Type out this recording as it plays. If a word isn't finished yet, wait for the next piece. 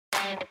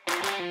We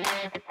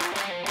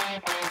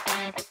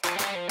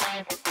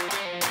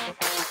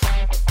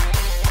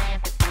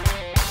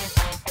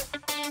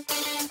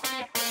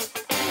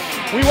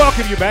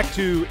welcome you back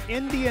to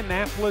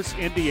Indianapolis,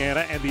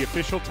 Indiana, and the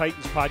official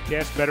Titans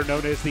podcast, better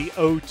known as the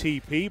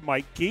OTP.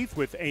 Mike Keith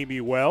with Amy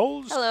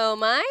Wells. Hello,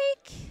 Mike.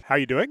 How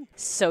you doing?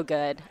 So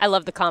good. I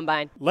love the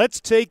Combine. Let's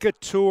take a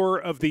tour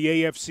of the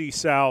AFC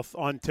South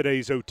on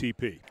today's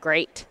OTP.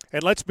 Great.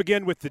 And let's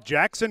begin with the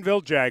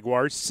Jacksonville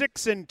Jaguars,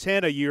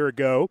 6-10 a year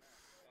ago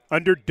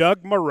under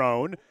Doug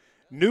Marrone.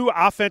 New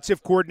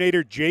offensive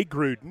coordinator Jay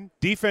Gruden,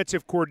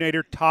 defensive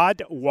coordinator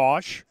Todd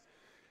Wash.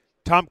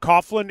 Tom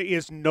Coughlin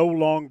is no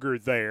longer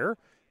there.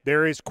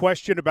 There is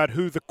question about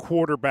who the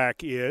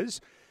quarterback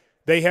is.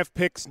 They have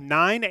picks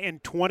 9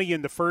 and 20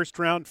 in the first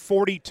round,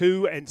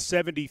 42 and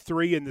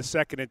 73 in the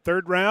second and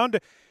third round.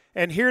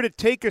 And here to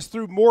take us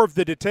through more of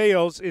the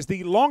details is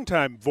the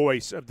longtime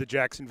voice of the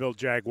Jacksonville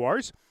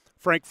Jaguars,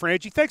 Frank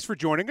Frangie. Thanks for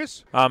joining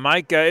us.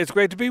 Mike, it's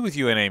great to be with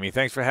you and Amy.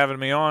 Thanks for having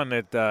me on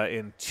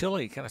in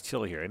chilly, kind of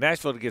chilly here. In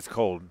Nashville, it gets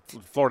cold.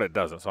 Florida, it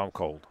doesn't, so I'm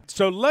cold.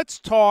 So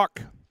let's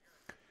talk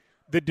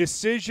the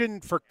decision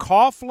for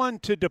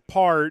Coughlin to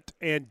depart,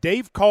 and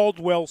Dave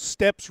Caldwell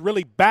steps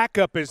really back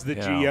up as the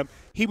GM.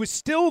 He was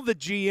still the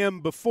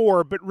GM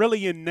before, but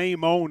really in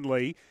name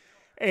only.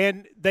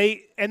 And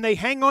they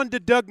hang on to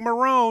Doug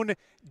Marrone.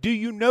 Do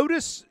you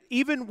notice,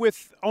 even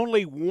with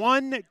only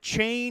one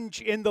change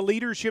in the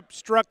leadership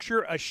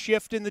structure, a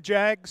shift in the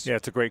Jags? Yeah,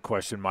 it's a great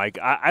question, Mike.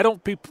 I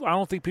don't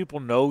think people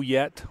know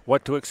yet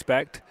what to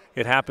expect.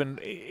 It happened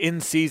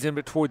in season,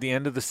 but toward the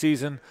end of the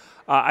season,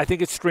 I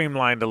think it's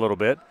streamlined a little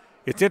bit.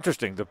 It's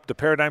interesting. The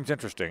paradigm's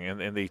interesting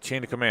in the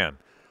chain of command.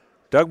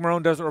 Doug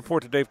Marrone doesn't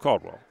report to Dave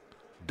Caldwell.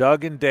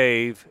 Doug and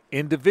Dave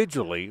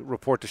individually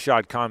report to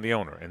Shad Khan, the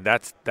owner, and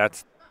that's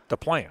the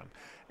plan.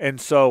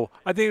 And so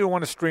I think we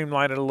want to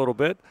streamline it a little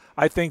bit.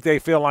 I think they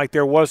feel like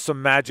there was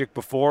some magic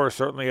before, or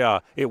certainly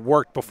it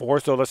worked before,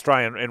 so let's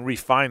try and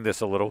refine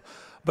this a little.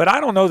 But I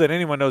don't know that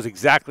anyone knows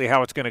exactly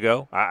how it's going to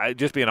go.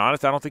 Just being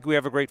honest, I don't think we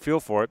have a great feel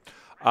for it.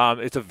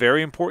 It's a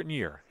very important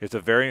year.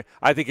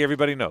 I think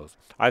everybody knows.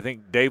 I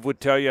think Dave would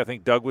tell you. I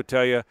think Doug would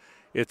tell you.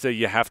 It's a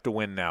you have to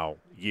win now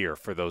year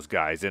for those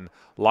guys. And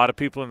a lot of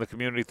people in the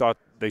community thought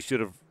they should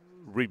have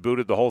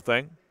rebooted the whole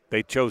thing.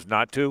 They chose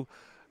not to.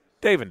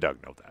 Dave and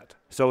Doug know that.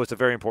 So it's a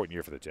very important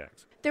year for the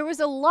Jags. There was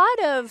a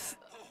lot of,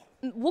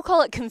 we'll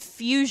call it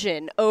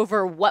confusion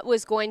over what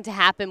was going to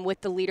happen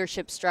with the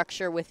leadership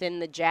structure within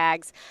the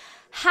Jags.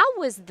 How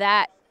was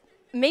that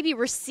maybe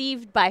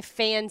received by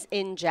fans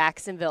in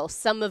Jacksonville?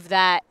 Some of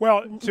that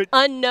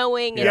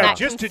unknowing and that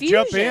just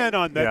confusion. to jump in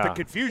on that, the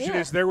confusion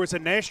is there was a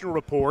national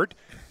report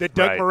that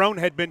Doug Marrone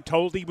had been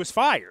told he was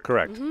fired.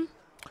 Correct.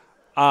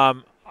 Mm-hmm.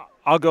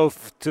 I'll go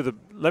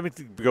let me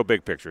go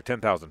big picture,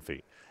 10,000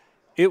 feet.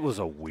 It was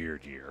a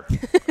weird year.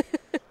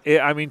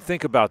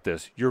 Think about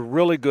this. You're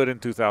really good in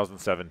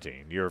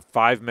 2017. You're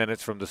 5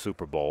 minutes from the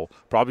Super Bowl.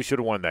 Probably should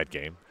have won that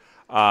game.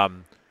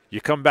 You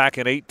come back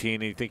in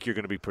 18 and you think you're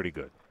going to be pretty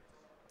good.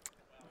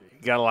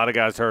 You got a lot of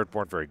guys hurt,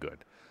 weren't very good.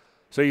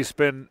 So you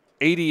spend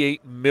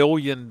 $88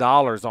 million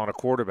on a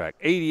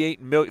quarterback. $88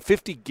 million,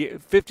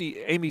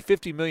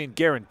 50 million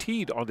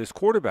guaranteed on this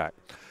quarterback.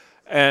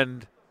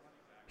 And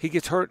he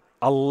gets hurt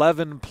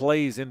 11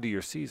 plays into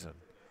your season.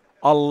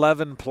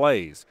 11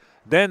 plays.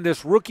 Then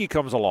this rookie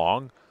comes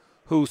along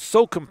who's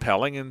so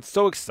compelling and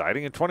so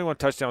exciting, and 21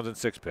 touchdowns and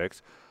 6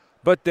 picks.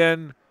 But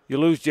then you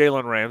lose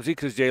Jalen Ramsey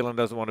because Jalen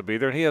doesn't want to be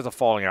there, and he has a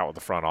falling out with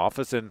the front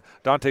office. And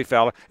Dante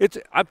Fowler,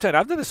 I'm telling you,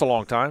 I've done this a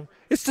long time.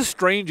 It's the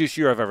strangest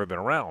year I've ever been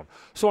around.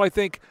 So I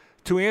think,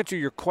 to answer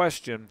your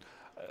question,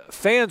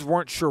 fans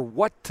weren't sure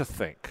what to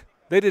think.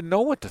 They didn't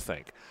know what to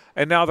think.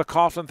 And now the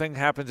Coughlin thing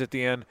happens at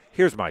the end.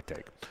 Here's my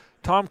take.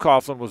 Tom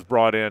Coughlin was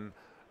brought in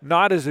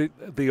not as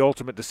the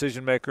ultimate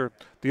decision maker,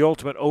 the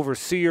ultimate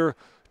overseer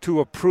to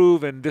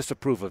approve and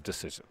disapprove of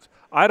decisions.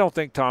 I don't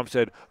think Tom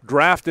said,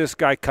 draft this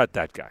guy, cut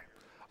that guy.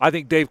 I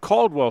think Dave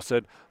Caldwell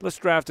said, let's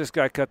draft this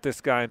guy, cut this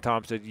guy, and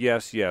Tom said,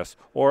 yes, yes,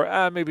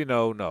 or maybe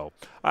no, no.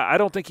 I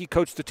don't think he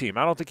coached the team.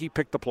 I don't think he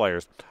picked the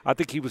players. I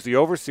think he was the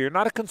overseer,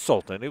 not a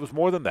consultant. It was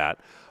more than that.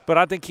 But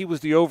I think he was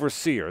the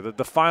overseer,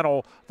 the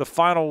final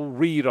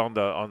read on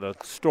the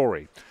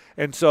story.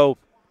 And so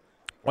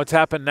what's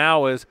happened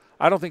now is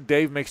I don't think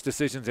Dave makes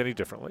decisions any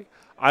differently.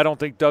 I don't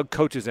think Doug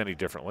coaches any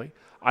differently.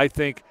 I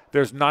think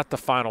there's not the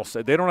final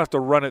say. They don't have to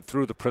run it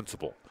through the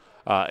principal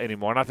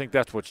anymore, and I think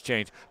that's what's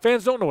changed.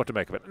 Fans don't know what to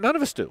make of it. None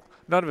of us do.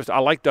 None of us. I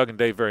like Doug and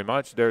Dave very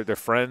much. They're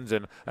friends,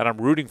 and I'm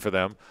rooting for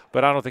them,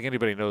 but I don't think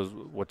anybody knows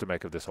what to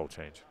make of this whole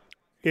change.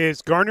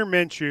 Is Gardner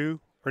Minshew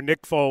or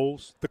Nick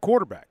Foles the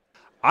quarterback?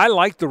 I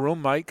like the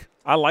room, Mike.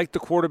 I like the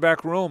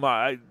quarterback room.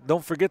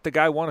 Don't forget the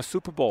guy won a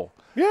Super Bowl.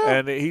 Yeah.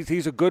 And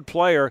he's a good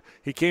player.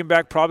 He came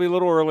back probably a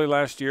little early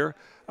last year.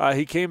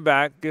 He came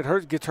back, gets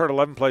hurt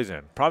 11 plays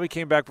in. Probably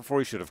came back before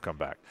he should have come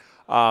back.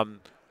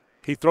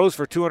 He throws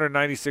for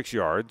 296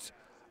 yards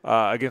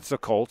against the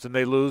Colts, and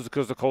they lose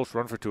because the Colts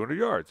run for 200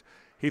 yards.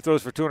 He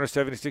throws for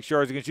 276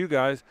 yards against you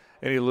guys,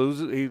 and he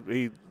loses.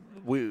 He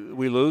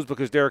we lose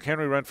because Derrick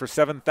Henry ran for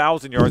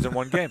 7,000 yards in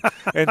one game.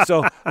 And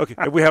so, okay,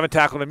 we haven't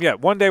tackled him yet.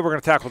 One day we're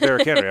going to tackle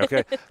Derrick Henry,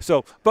 okay?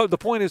 So, but the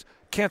point is,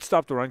 can't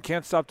stop the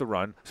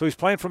run. So he's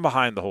playing from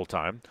behind the whole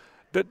time.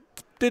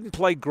 Didn't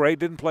play great,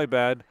 didn't play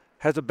bad.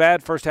 Has a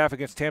bad first half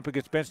against Tampa,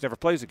 gets benched, never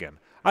plays again.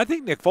 I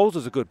think Nick Foles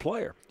is a good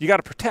player. You got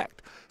to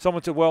protect.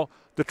 Someone said, well,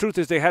 the truth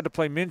is they had to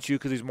play Minshew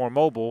because he's more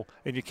mobile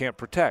and you can't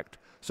protect.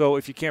 So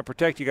if you can't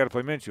protect, you got to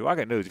play Minshew. I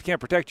got news. If you can't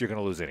protect, you're going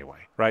to lose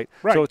anyway, right?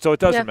 So it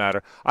doesn't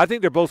matter. I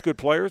think they're both good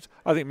players.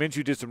 I think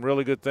Minshew did some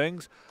really good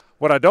things.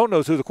 What I don't know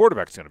is who the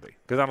quarterback's going to be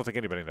because I don't think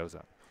anybody knows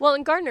that. Well,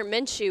 and Gardner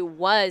Minshew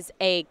was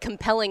a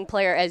compelling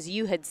player, as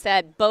you had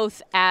said,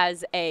 both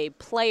as a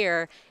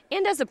player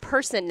and as a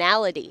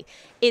personality.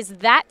 Is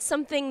that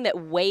something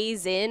that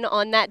weighs in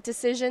on that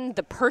decision,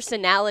 the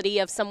personality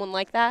of someone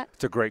like that?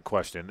 It's a great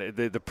question.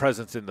 The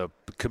presence in the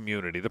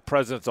community, the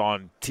presence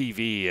on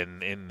TV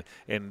and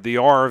in the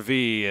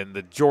RV and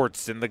the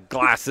jorts and the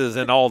glasses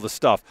and all the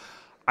stuff.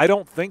 I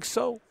don't think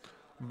so,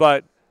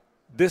 but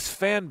this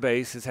fan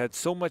base has had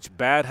so much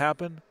bad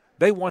happen,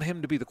 they want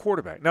him to be the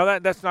quarterback. Now,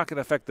 that's not going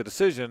to affect the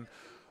decision,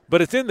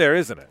 but it's in there,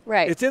 isn't it?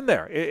 Right. It's in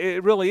there.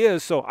 It really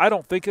is. So I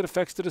don't think it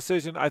affects the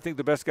decision. I think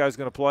the best guy's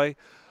going to play.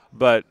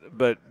 But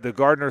the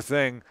Gardner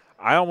thing,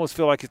 I almost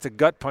feel like it's a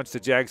gut punch to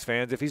Jags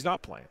fans if he's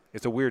not playing.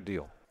 It's a weird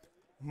deal.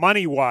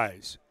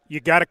 Money-wise,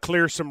 you got to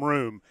clear some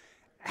room.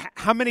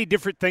 How many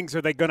different things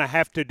are they going to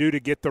have to do to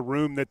get the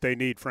room that they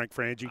need, Frank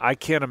Frangie? I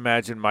can't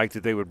imagine, Mike,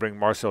 that they would bring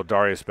Marcel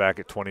Darius back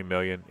at $20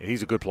 million.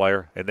 He's a good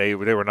player, and they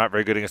were not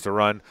very good against the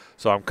run.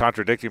 So I'm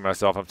contradicting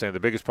myself. I'm saying the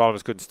biggest problem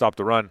is couldn't stop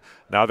the run.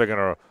 Now they're going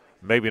to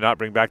maybe not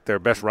bring back their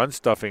best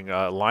run-stuffing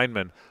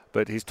lineman,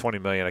 but he's $20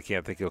 million. I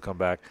can't think he'll come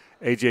back.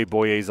 A.J.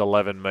 Boye's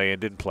 $11 million,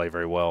 didn't play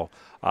very well.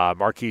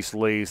 Marquise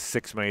Lee,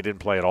 $6 million,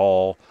 didn't play at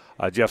all.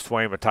 Jeff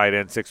Swaim, a tight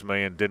end, $6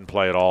 million, didn't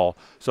play at all.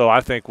 So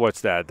I think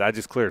what's that? I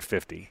just cleared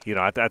 50.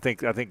 I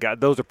think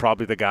those are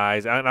probably the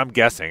guys. And I'm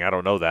guessing. I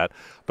don't know that,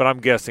 but I'm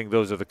guessing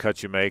those are the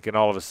cuts you make, and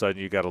all of a sudden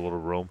you got a little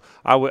room.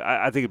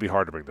 I think it'd be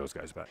hard to bring those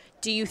guys back.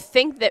 Do you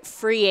think that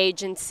free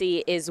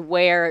agency is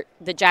where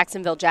the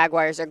Jacksonville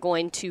Jaguars are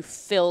going to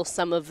fill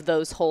some of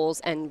those holes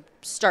and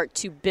start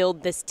to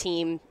build this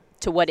team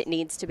to what it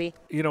needs to be?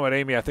 You know what,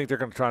 Amy? I think they're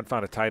going to try and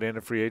find a tight end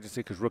in free agency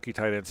because rookie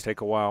tight ends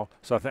take a while.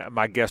 So I think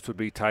my guess would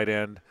be tight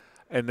end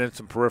and then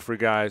some periphery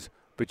guys.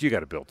 But you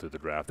got to build through the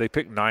draft. They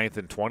picked 9th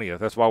and 20th.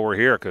 That's why we're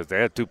here, because they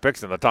had 2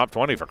 picks in the top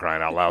 20 for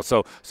crying out loud.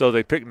 So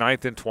they picked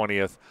 9th and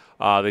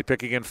 20th. They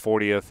pick again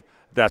 40th.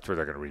 That's where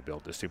they're going to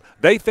rebuild this team.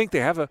 They think they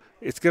have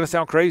it's going to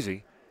sound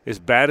crazy, as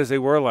bad as they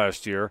were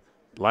last 2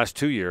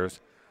 years.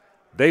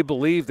 They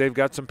believe they've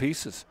got some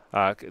pieces.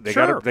 They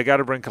got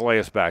to bring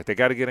Calais back. They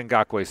got to get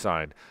Ngakoue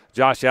signed.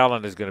 Josh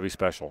Allen is going to be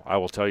special. I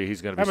will tell you,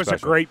 he's going to be special. That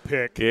was a great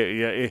pick.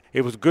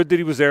 It was good that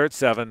he was there at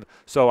 7.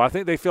 So I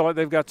think they feel like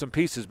they've got some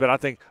pieces. But I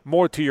think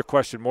more to your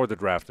question, more the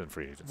draft than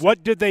free agency.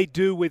 What did they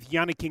do with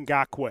Yannick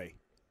Ngakoue?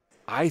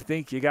 I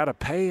think you got to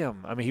pay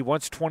him. I mean, he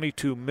wants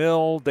 $22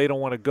 million. They don't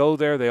want to go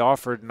there. They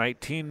offered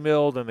 $19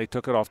 million, then they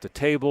took it off the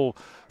table.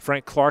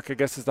 Frank Clark, I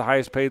guess, is the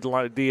highest paid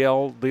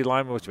DL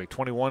lineman, which makes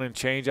 21 and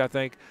change, I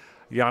think.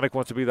 Yannick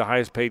wants to be the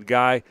highest paid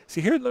guy.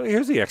 See,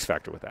 here's the X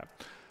factor with that.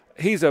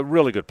 He's a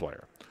really good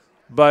player,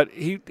 but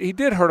he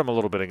did hurt him a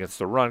little bit against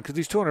the run because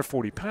he's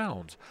 240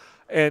 pounds,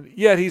 and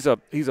yet he's a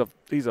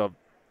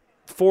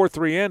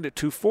 4.3 end at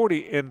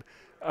 240, and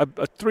a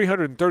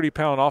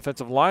 330-pound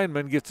offensive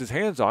lineman gets his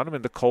hands on him,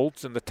 and the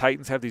Colts and the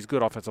Titans have these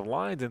good offensive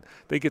lines, and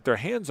they get their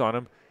hands on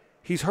him.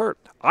 He's hurt.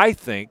 I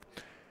think,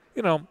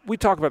 we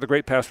talk about the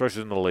great pass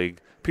rushers in the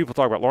league. People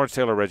talk about Lawrence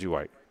Taylor, Reggie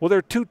White. Well,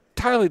 they're two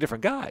entirely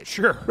different guys.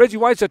 Sure. Reggie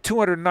White's a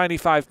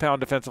 295-pound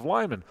defensive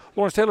lineman.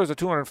 Lawrence Taylor's a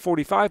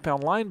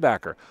 245-pound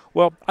linebacker.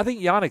 Well, I think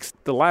Yannick's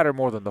the latter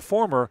more than the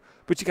former,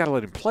 but you got to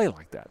let him play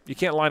like that. You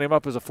can't line him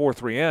up as a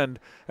 4.3 end,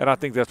 and I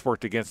think that's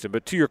worked against him.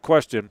 But to your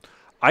question,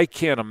 I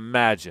can't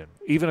imagine,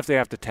 even if they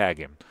have to tag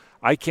him,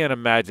 I can't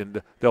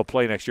imagine they'll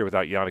play next year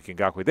without Yannick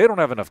Ngakoue. They don't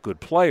have enough good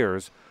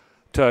players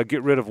to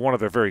get rid of one of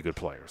their very good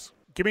players.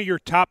 Give me your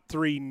top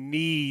 3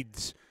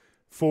 needs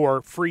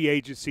for free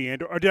agency,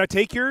 or did I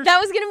take yours?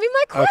 That was going to be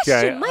my question,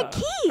 Okay. my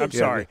key. I'm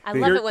sorry. I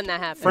love it when that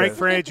happens. Frank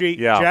Frangie,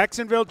 Yeah.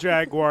 Jacksonville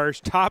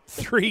Jaguars, top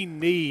 3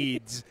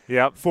 needs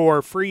Yep.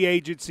 for free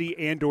agency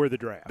and or the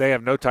draft. They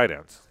have no tight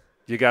ends.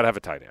 You got to have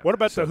a tight end. What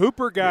about the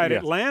Hooper guy in yeah.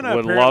 Atlanta?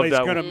 Would Apparently love is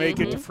that. going to make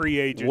it to free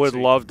agency. Would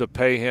love to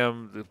pay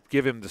him,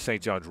 give him the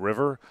St. John's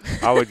River.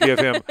 I would give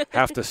him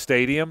half the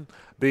stadium.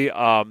 They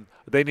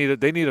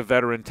need a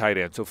veteran tight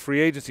end. So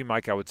free agency,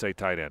 Mike, I would say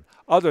tight end.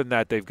 Other than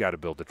that, they've got to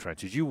build the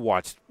trenches. You've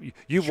watched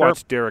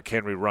Derrick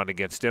Henry run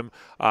against him.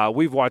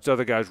 We've watched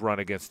other guys run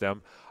against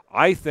them.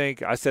 I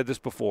think I said this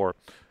before.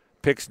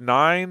 Picks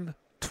 9,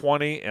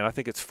 20, and I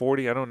think it's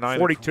 40. I don't know 9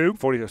 42.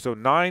 40. So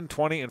 9,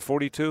 20, and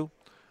 42.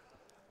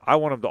 I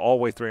want them to all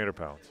weigh 300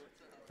 pounds.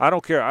 I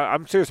don't care.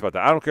 I'm serious about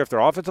that. I don't care if they're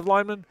offensive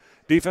linemen,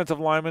 defensive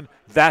linemen.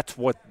 That's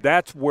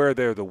where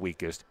they're the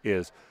weakest,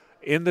 is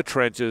in the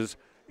trenches.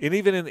 And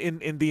even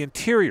in the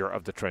interior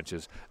of the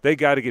trenches, they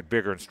got to get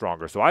bigger and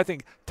stronger. So I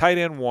think tight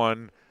end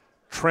 1,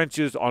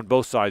 trenches on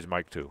both sides,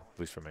 Mike 2, at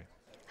least for me.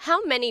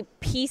 How many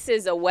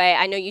pieces away?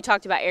 I know you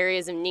talked about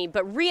areas of need,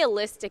 but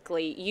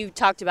realistically, you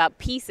talked about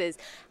pieces.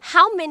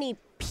 How many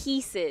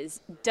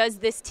pieces does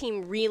this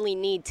team really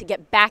need to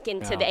get back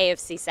into the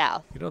AFC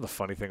South? You know, the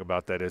funny thing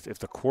about that is if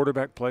the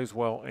quarterback plays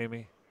well,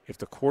 Amy, if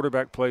the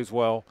quarterback plays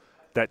well,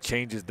 that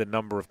changes the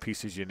number of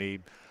pieces you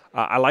need.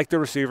 I like the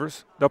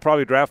receivers. They'll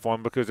probably draft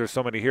one because there's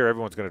so many here.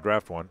 Everyone's going to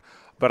draft one.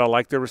 But I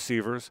like the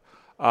receivers.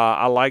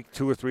 I like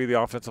 2 or 3 of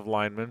the offensive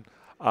linemen.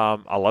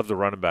 I love the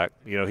running back.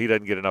 You know, he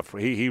doesn't get enough.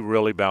 He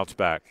really bounced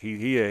back.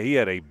 He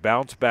had a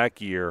bounce back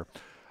year.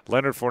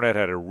 Leonard Fournette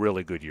had a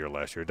really good year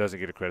last year. Doesn't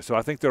get a credit. So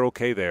I think they're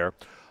okay there.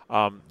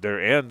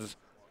 Their ends,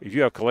 if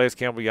you have Calais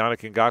Campbell,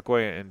 Yannick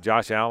Ngakoue, and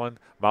Josh Allen,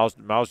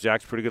 Miles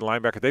Jack's pretty good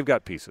linebacker. They've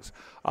got pieces.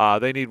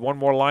 They need one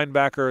more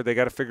linebacker. They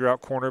got to figure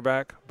out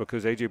cornerback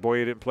because A.J. Boye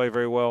didn't play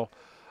very well.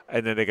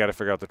 And then they got to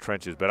figure out the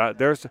trenches. But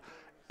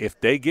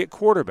if they get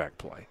quarterback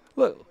play,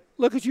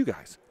 look at you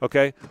guys,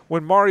 okay?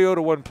 When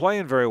Mariota wasn't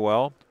playing very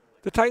well,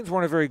 the Titans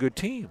weren't a very good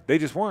team. They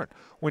just weren't.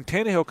 When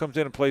Tannehill comes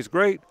in and plays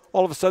great,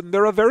 all of a sudden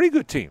they're a very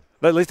good team.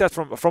 At least that's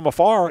from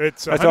afar.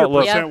 It's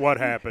 100% what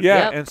happened.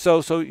 Yeah, and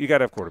so you got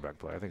to have quarterback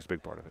play. I think it's a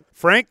big part of it.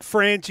 Frank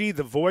Frangie,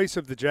 the voice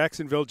of the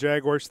Jacksonville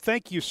Jaguars,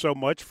 thank you so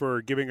much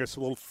for giving us a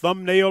little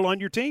thumbnail on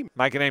your team.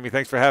 Mike and Amy,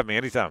 thanks for having me.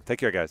 Anytime. Take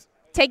care, guys.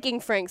 Taking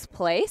Frank's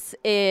place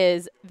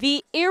is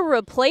the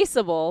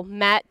irreplaceable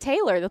Matt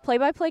Taylor, the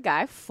play-by-play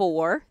guy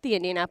for the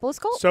Indianapolis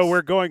Colts. So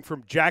we're going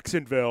from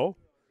Jacksonville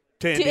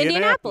to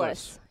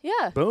Indianapolis.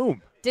 Yeah.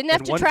 Boom. Didn't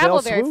have to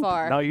travel very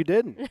far. No, you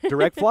didn't.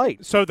 Direct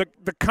flight. So the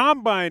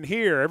combine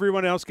here,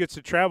 everyone else gets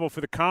to travel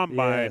for the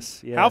combine.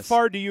 Yes. How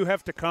far do you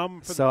have to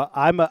come?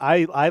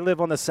 I live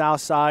on the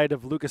south side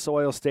of Lucas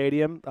Oil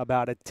Stadium,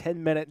 about a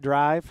 10-minute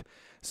drive.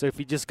 So if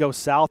you just go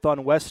south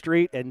on West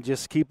Street and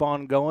just keep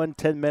on going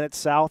 10 minutes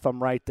south,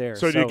 I'm right there.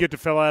 So do you get to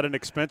fill out an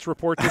expense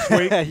report this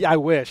week? I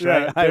wish.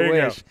 Yeah, I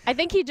wish. Go. I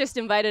think he just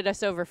invited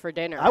us over for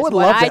dinner. I would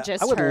love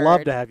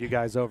heard. to have you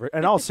guys over.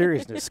 In all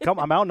seriousness, I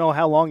don't know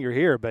how long you're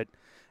here, but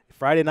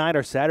Friday night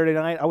or Saturday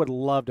night, I would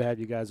love to have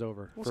you guys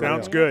over.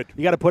 Sounds good.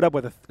 You got to put up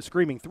with a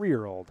screaming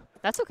 3-year-old.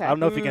 That's okay. I don't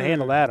know if you can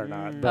handle that or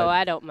not. Oh,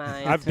 I don't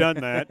mind. I've done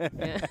that.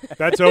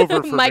 That's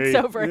over for Mike's me.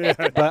 over it.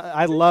 But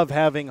I love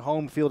having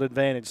home field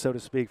advantage, so to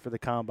speak, for the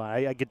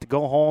combine. I get to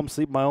go home,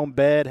 sleep in my own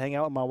bed, hang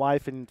out with my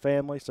wife and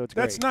family, so it's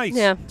great. That's nice.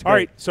 Yeah. All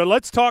right, so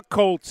let's talk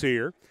Colts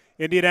here.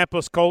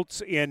 Indianapolis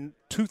Colts in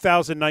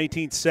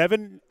 2019,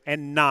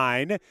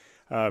 7-9.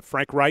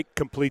 Frank Reich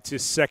completes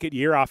his second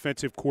year.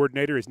 Offensive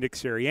coordinator is Nick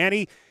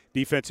Sirianni.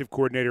 Defensive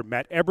coordinator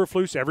Matt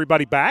Eberflus.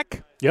 Everybody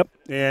back? Yep.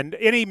 And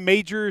any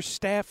major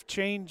staff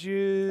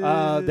changes?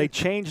 They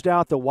changed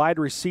out the wide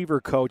receiver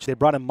coach. They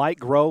brought in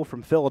Mike Groh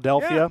from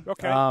Philadelphia. Yeah,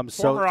 okay.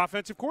 Former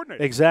offensive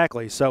coordinator.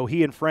 Exactly. So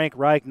he and Frank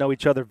Reich know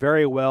each other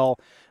very well.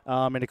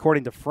 And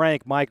according to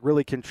Frank, Mike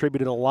really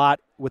contributed a lot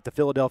with the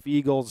Philadelphia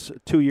Eagles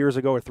 2 years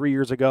ago or 3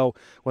 years ago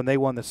when they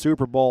won the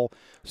Super Bowl.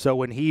 So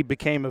when he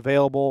became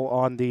available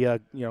on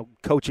the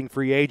coaching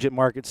free agent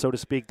market, so to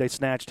speak, they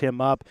snatched him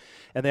up.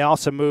 And they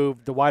also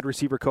moved the wide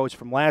receiver coach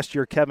from last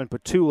year, Kevin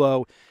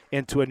Patullo,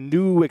 into a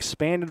new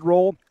expanded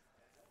role.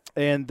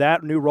 And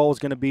that new role is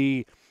going to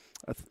be,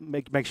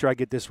 make sure I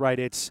get this right,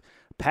 it's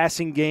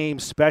passing game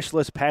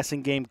specialist,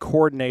 passing game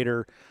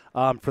coordinator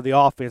for the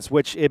offense,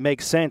 which it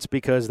makes sense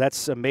because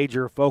that's a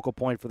major focal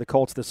point for the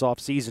Colts this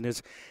offseason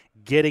is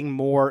getting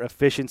more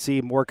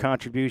efficiency, more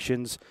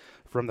contributions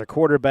from the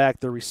quarterback,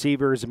 the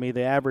receivers. I mean,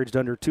 they averaged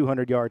under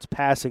 200 yards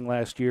passing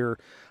last year,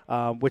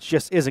 which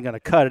just isn't going to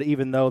cut it,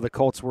 even though the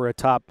Colts were a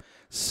top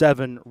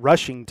 7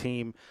 rushing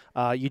team.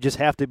 You just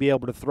have to be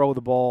able to throw the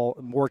ball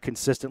more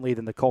consistently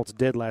than the Colts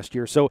did last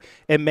year. So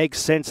it makes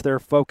sense they're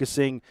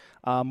focusing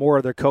more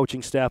of their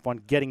coaching staff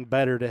on getting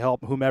better to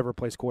help whomever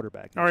plays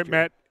quarterback. All right, year.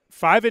 Matt,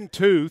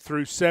 5-2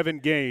 through 7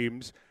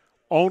 games,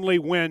 only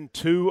win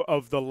 2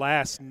 of the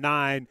last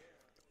 9.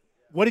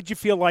 What did you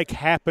feel like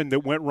happened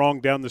that went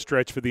wrong down the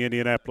stretch for the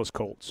Indianapolis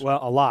Colts? Well,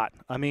 a lot.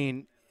 I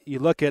mean, you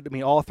look at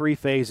all 3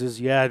 phases.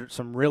 You had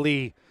some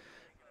really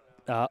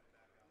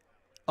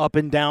up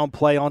and down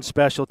play on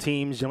special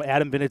teams.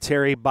 Adam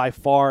Vinatieri by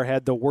far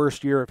had the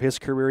worst year of his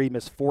career. He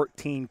missed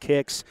 14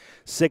 kicks,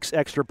 6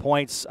 extra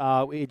points.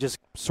 It just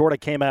sort of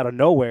came out of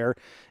nowhere.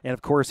 And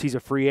of course, he's a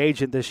free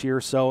agent this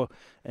year, so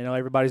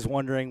everybody's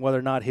wondering whether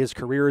or not his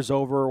career is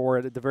over, or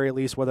at the very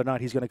least whether or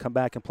not he's going to come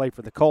back and play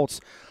for the Colts.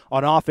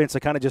 On offense, I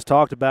kind of just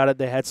talked about it.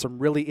 They had some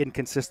really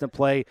inconsistent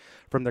play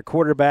from the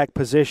quarterback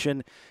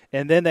position,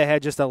 and then they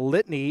had just a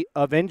litany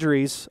of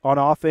injuries on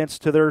offense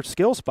to their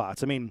skill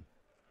spots. I mean,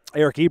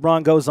 Eric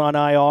Ebron goes on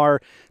IR.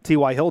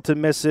 T.Y.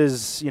 Hilton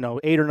misses,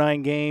 8 or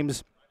 9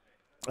 games.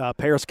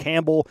 Paris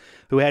Campbell,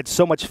 who had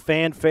so much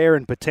fanfare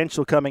and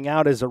potential coming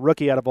out as a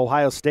rookie out of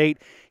Ohio State,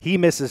 he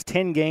misses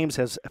 10 games,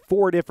 has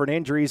 4 different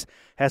injuries,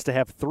 has to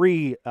have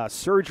 3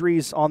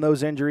 surgeries on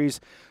those injuries.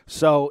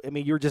 So,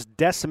 you're just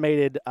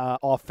decimated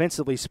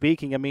offensively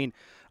speaking. I'm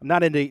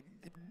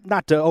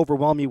not to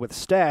overwhelm you with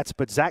stats,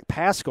 but Zach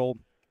Pascal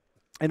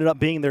ended up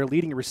being their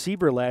leading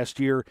receiver last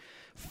year.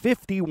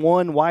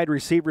 51 wide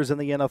receivers in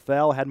the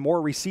NFL had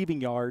more receiving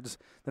yards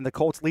than the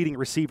Colts' leading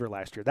receiver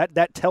last year.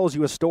 That tells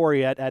you a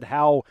story at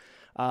how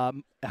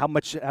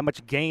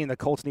much gain the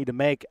Colts need to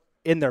make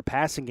in their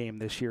passing game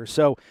this year.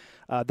 So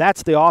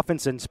that's the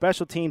offense and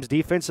special teams.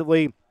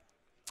 Defensively,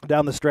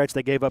 down the stretch,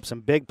 they gave up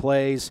some big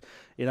plays.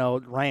 You know,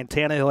 Ryan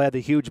Tannehill had the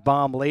huge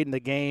bomb late in the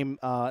game,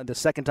 the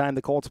second time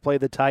the Colts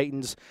played the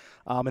Titans,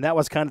 and that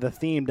was kind of the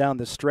theme down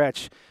the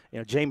stretch. You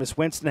know, Jameis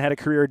Winston had a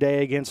career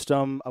day against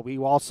them. We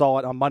all saw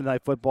it on Monday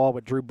Night Football,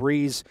 what Drew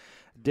Brees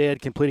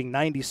did, completing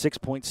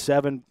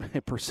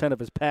 96.7% of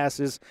his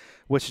passes,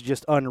 which is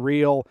just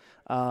unreal.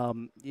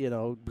 You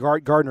know,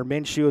 Gardner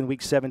Minshew in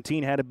Week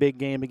 17 had a big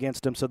game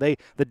against him. So the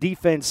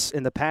defense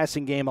in the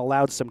passing game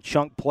allowed some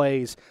chunk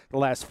plays the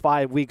last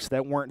 5 weeks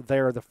that weren't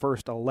there the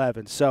first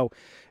 11. So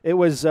it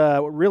was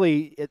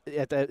really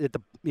at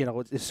the you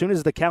know, as soon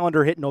as the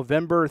calendar hit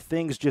November,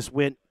 things just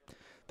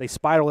they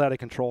spiraled out of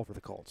control for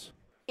the Colts.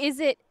 Is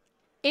it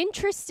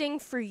interesting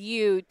for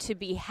you to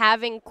be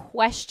having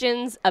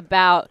questions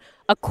about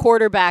a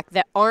quarterback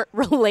that aren't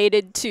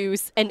related to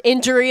an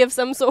injury of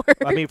some sort?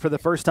 I mean, for the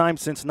first time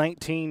since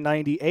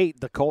 1998,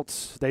 the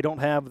Colts, they don't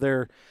have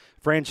their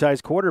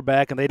franchise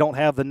quarterback, and they don't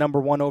have the number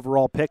 1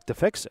 overall pick to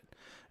fix it.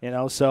 You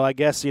know, so I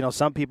guess, you know,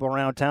 some people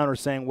around town are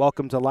saying,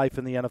 welcome to life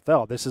in the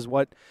NFL. This is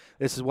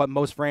what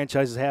most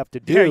franchises have to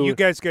do. Yeah, you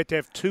guys get to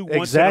have 2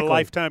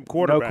 once-in-a-lifetime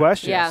quarterbacks. No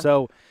question. Yeah.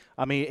 So,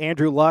 I mean,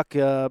 Andrew Luck,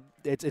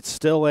 it's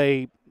still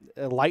a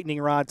lightning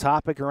rod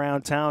topic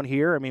around town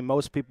here. I mean,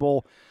 most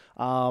people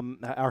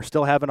are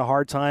still having a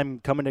hard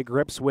time coming to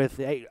grips with,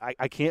 hey,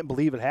 I can't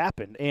believe it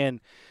happened. And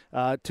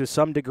to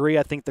some degree,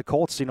 I think the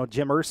Colts, you know,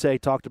 Jim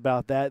Irsay talked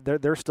about that.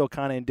 They're still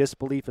kind of in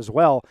disbelief as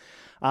well.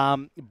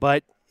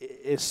 But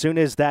as soon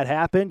as that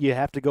happened, you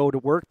have to go to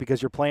work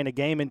because you're playing a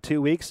game in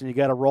 2 weeks, and you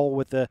got to roll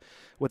with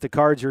the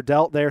cards you're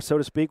dealt there, so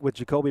to speak, with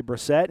Jacoby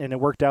Brissett, and it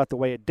worked out the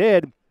way it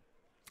did.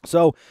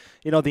 So,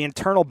 you know, the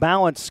internal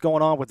balance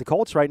going on with the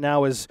Colts right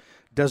now is,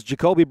 does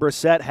Jacoby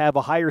Brissett have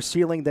a higher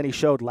ceiling than he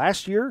showed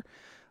last year?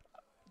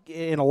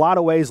 In a lot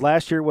of ways,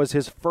 last year was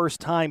his first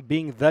time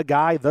being the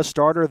guy, the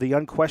starter, the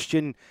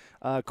unquestioned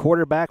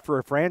quarterback for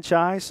a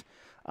franchise.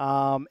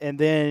 And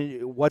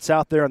then what's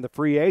out there on the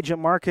free agent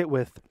market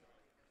with,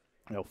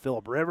 you know,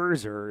 Phillip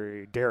Rivers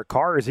or Derek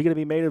Carr? Is he going to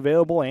be made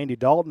available? Andy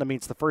Dalton? I mean,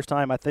 it's the first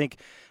time I think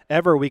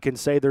ever we can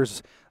say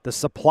there's the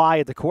supply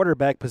at the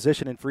quarterback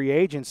position in free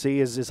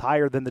agency is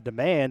higher than the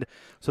demand.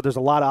 So there's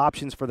a lot of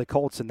options for the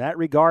Colts in that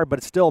regard.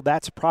 But still,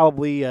 that's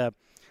probably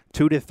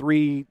 2 to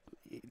 3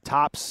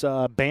 tops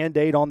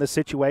Band-Aid on the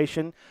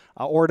situation.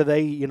 Or do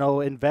they, you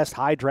know, invest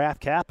high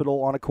draft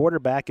capital on a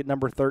quarterback at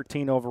number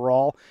 13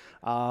 overall?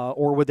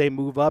 Or would they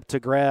move up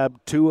to grab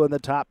 2 in the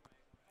top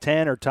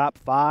 10 or top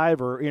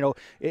 5, or, you know,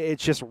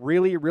 it's just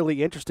really,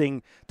 really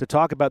interesting to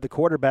talk about the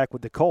quarterback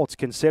with the Colts,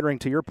 considering,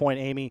 to your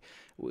point, Amy,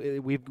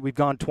 we've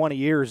gone 20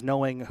 years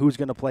knowing who's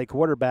going to play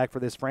quarterback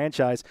for this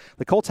franchise.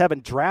 The Colts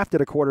haven't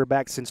drafted a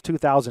quarterback since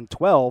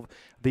 2012,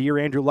 the year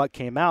Andrew Luck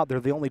came out. They're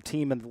the only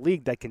team in the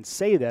league that can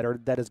say that, or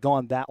that has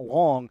gone that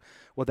long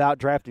without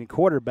drafting a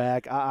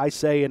quarterback. I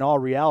say in all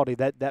reality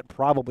that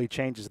probably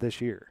changes this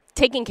year.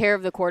 Taking care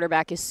of the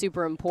quarterback is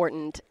super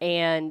important,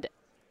 and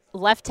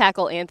left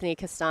tackle Anthony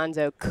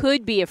Costanzo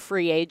could be a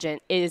free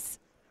agent. Is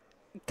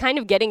kind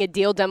of getting a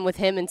deal done with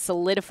him and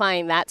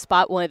solidifying that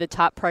spot one of the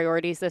top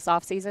priorities this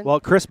offseason?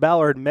 Well, Chris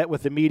Ballard met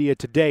with the media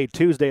today,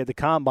 Tuesday, at the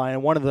Combine,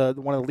 and one of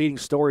the leading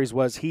stories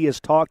was he has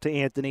talked to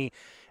Anthony,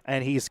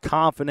 and he's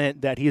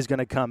confident that he's going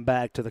to come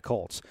back to the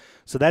Colts.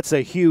 So that's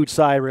a huge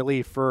sigh of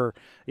relief for,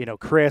 you know,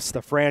 Chris,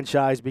 the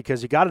franchise,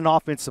 because you got an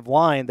offensive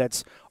line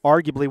that's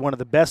arguably one of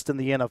the best in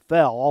the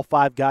NFL. All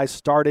 5 guys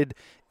started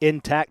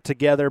intact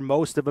together.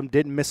 Most of them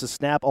didn't miss a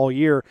snap all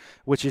year,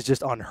 which is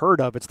just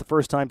unheard of. It's the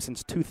first time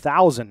since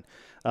 2000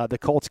 the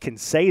Colts can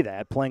say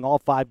that, playing all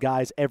 5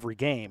 guys every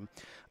game.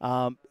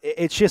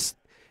 It's just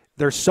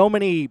there's so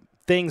many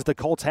things the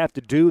Colts have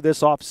to do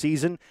this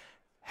offseason.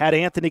 Had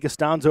Anthony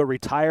Costanzo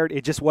retired,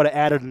 it just would have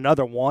added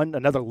another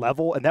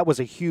level, and that was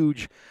a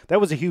huge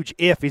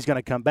if he's going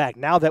to come back.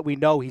 Now that we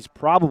know he's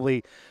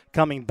probably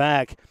coming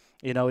back,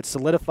 you know, it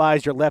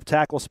solidifies your left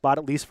tackle spot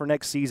at least for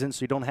next season,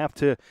 so you don't have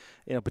to,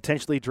 you know,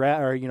 potentially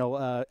draft or, you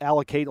know,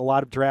 allocate a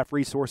lot of draft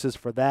resources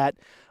for that.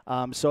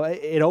 So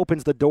it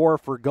opens the door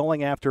for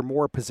going after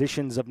more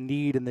positions of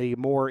need in the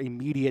more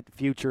immediate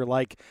future,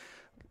 like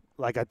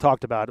I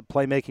talked about, a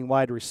playmaking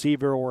wide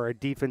receiver or a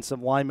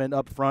defensive lineman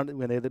up front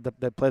when they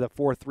play the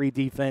 4-3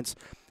 defense.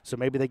 So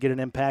maybe they get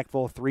an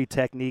impactful 3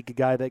 technique, a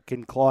guy that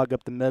can clog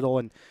up the middle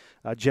and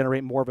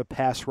generate more of a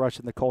pass rush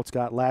than the Colts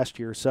got last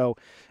year. So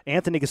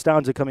Anthony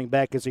Costanzo coming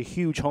back is a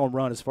huge home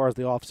run as far as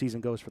the offseason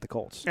goes for the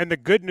Colts. And the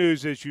good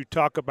news is you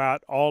talk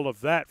about all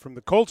of that from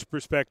the Colts'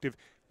 perspective,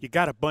 you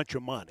got a bunch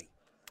of money.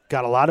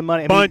 Got a lot of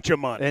money. Bunch of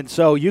money. And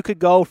so you could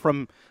go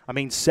from,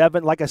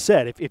 7, like I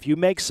said, if you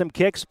make some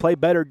kicks, play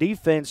better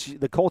defense,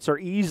 the Colts are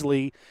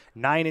easily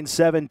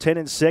 9-7,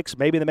 10-6.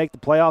 Maybe they make the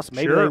playoffs.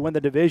 Maybe they win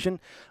the division.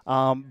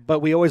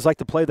 But we always like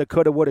to play the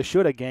coulda, woulda,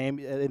 shoulda game.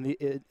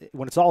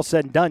 When it's all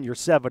said and done, you're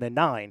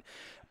 7-9.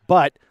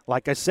 But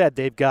like I said,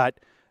 they've got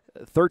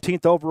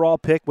 13th overall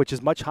pick, which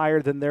is much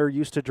higher than they're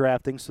used to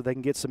drafting, so they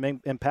can get some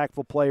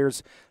impactful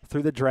players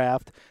through the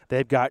draft.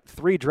 They've got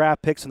 3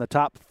 draft picks in the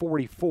top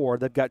 44.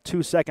 They've got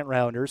 2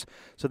 second-rounders,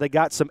 so they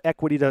got some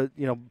equity to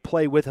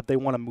play with if they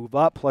want to move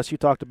up. Plus, you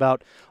talked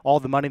about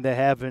all the money they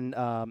have in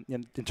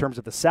terms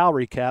of the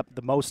salary cap,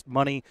 the most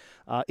money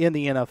in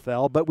the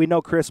NFL. But we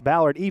know Chris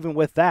Ballard, even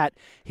with that,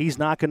 he's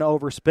not going to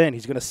overspend.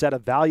 He's going to set a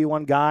value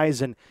on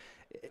guys, and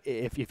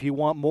if you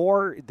want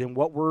more than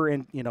what we're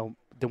in,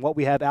 than what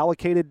we have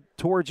allocated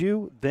towards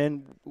you,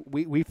 then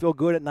we feel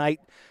good at night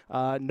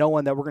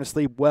knowing that we're going to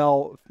sleep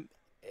well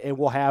and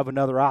we'll have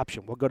another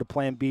option. We'll go to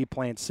plan B,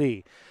 plan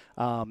C.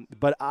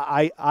 But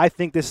I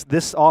think this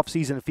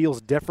offseason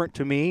feels different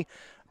to me.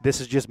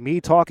 This is just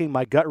me talking.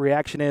 My gut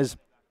reaction is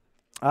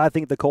I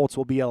think the Colts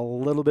will be a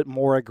little bit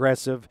more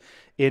aggressive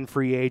in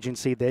free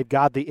agency. They've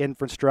got the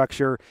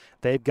infrastructure.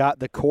 They've got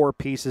the core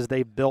pieces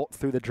they've built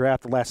through the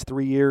draft the last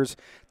 3 years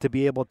to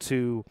be able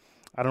to,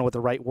 I don't know what the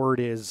right word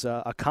is,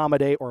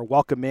 accommodate or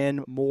welcome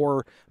in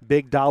more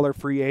big-dollar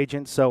free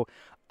agents. So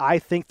I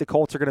think the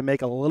Colts are going to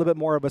make a little bit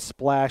more of a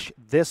splash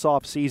this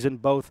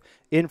offseason, both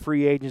in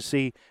free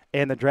agency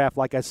and the draft.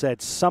 Like I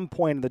said, some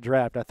point in the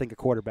draft, I think a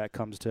quarterback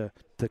comes to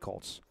the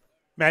Colts.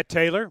 Matt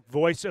Taylor,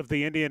 voice of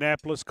the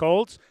Indianapolis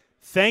Colts.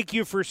 Thank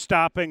you for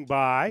stopping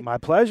by. My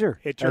pleasure.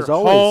 It's your as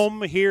always.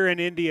 home here in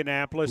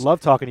Indianapolis. Love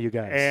talking to you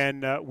guys.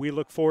 And we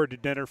look forward to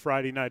dinner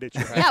Friday night at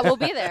your house. Yeah, we'll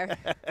be there.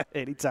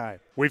 Anytime.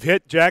 We've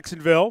hit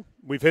Jacksonville.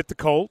 We've hit the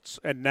Colts.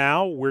 And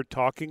now we're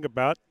talking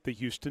about the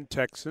Houston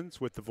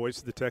Texans with the voice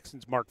of the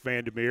Texans, Mark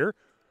Vandermeer.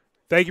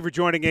 Thank you for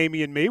joining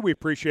Amy and me. We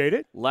appreciate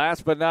it.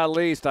 Last but not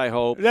least, I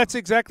hope. That's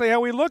exactly how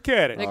we look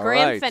at it. The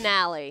grand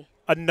finale.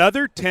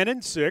 Another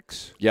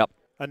 10-6. Yep.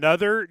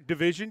 Another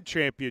division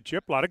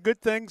championship. A lot of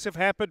good things have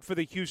happened for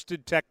the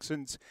Houston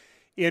Texans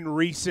in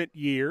recent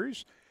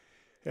years.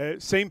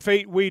 Same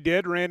fate we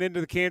did, ran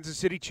into the Kansas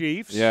City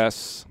Chiefs.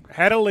 Yes.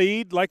 Had a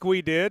lead like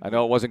we did. I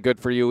know it wasn't good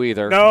for you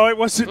either. No, it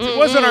wasn't. It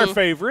wasn't our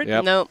favorite.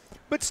 Yep. Nope.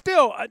 But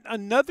still,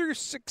 another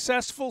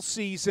successful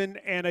season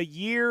and a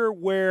year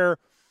where,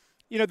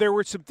 there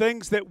were some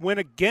things that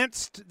went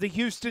against the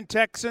Houston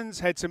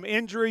Texans, had some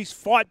injuries,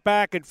 fought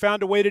back, and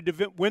found a way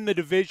to win the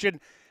division.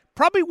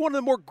 Probably one of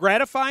the more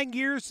gratifying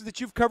years that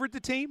you've covered the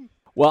team?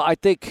 Well, I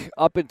think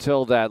up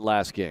until that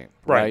last game,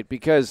 right?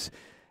 Because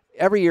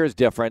every year is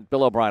different.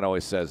 Bill O'Brien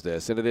always says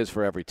this, and it is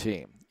for every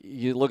team.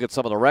 You look at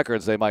some of the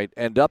records, they might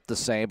end up the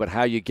same, but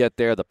how you get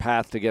there, the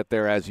path to get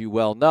there, as you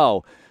well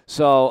know.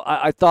 So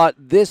I thought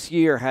this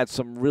year had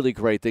some really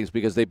great things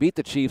because they beat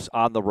the Chiefs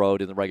on the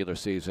road in the regular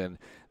season.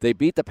 They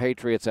beat the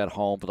Patriots at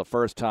home for the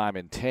first time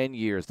in 10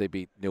 years. They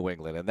beat New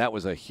England, and that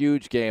was a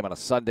huge game on a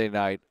Sunday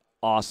night.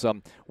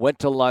 Awesome. Went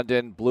to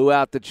London, blew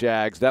out the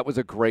Jags. That was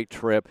a great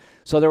trip.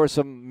 So there were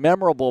some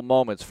memorable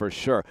moments for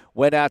sure.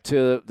 Went out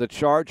to the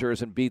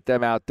Chargers and beat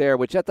them out there,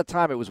 which at the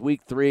time it was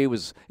week 3.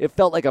 It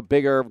felt like a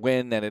bigger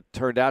win than it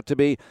turned out to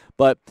be.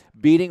 But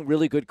beating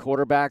really good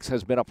quarterbacks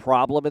has been a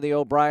problem in the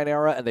O'Brien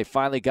era, and they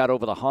finally got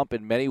over the hump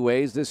in many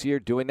ways this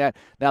year doing that.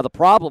 Now the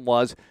problem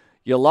was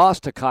you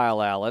lost to Kyle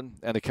Allen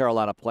and the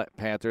Carolina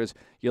Panthers.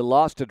 You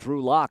lost to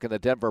Drew Lock and the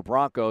Denver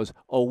Broncos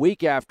a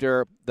week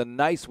after the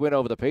nice win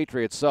over the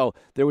Patriots. So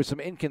there was some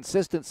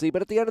inconsistency.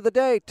 But at the end of the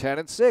day,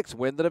 10-6,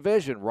 win the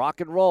division, rock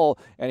and roll.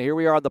 And here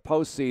we are in the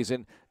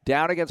postseason,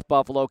 down against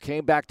Buffalo,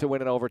 came back to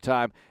win in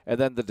overtime, and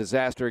then the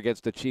disaster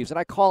against the Chiefs. And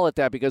I call it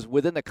that because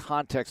within the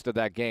context of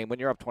that game, when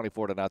you're up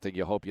 24-0,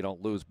 you hope you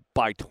don't lose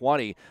by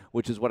 20,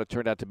 which is what it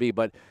turned out to be.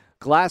 But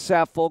glass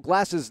half full.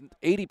 Glass is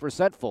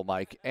 80% full,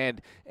 Mike and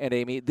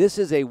Amy. This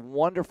is a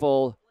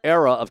wonderful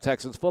era of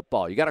Texans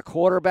football. You got a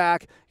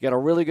quarterback, you got a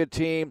really good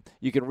team,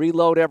 you can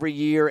reload every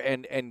year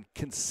and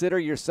consider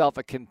yourself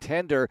a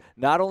contender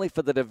not only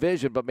for the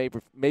division but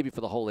maybe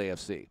for the whole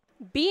AFC.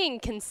 Being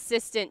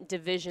consistent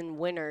division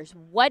winners,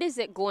 what is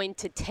it going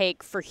to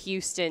take for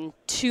Houston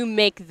to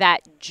make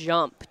that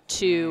jump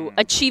to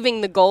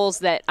achieving the goals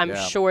that I'm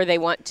sure they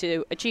want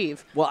to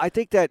achieve? Well, I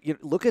think that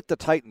look at the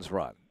Titans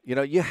run.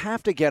 You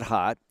have to get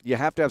hot. You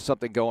have to have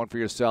something going for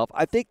yourself.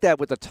 I think that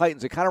with the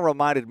Titans, it kind of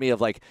reminded me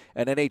of like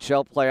an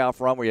NHL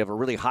playoff run where you have a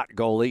really hot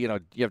goalie.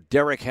 You have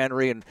Derrick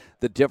Henry and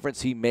the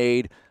difference he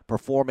made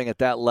performing at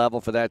that level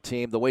for that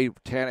team, the way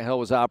Tannehill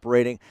was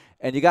operating,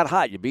 and you got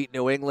hot. You beat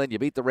New England. You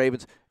beat the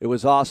Ravens. It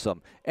was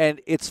awesome. And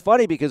it's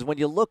funny because when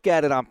you look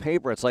at it on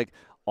paper, it's like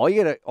all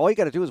you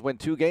got to do is win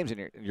 2 games,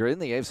 and you're in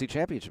the AFC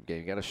Championship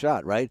game. You got a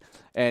shot, right?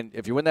 And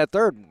if you win that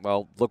third,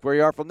 well, look where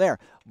you are from there.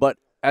 But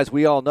as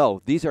we all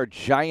know, these are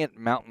giant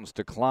mountains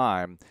to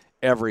climb,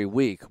 every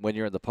week when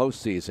you're in the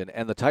postseason,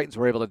 and the Titans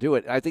were able to do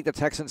it. I think the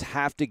Texans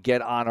have to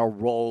get on a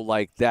roll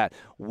like that.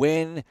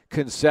 Win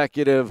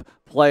consecutive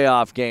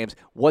playoff games.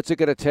 What's it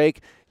going to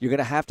take? You're going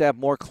to have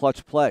more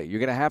clutch play. You're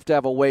going to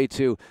have a way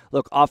to,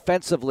 look,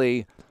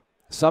 offensively,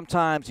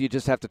 sometimes you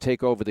just have to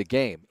take over the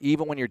game.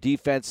 Even when your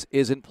defense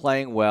isn't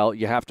playing well,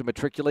 you have to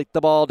matriculate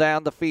the ball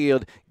down the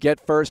field, get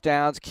first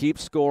downs, keep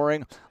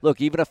scoring. Look,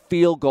 even a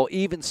field goal,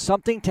 even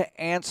something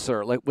to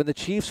answer. Like when the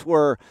Chiefs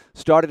were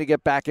starting to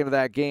get back into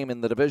that game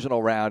in the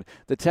divisional round,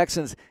 the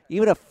Texans,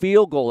 even a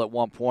field goal at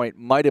one point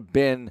might have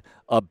been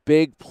a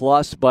big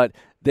plus, but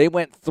they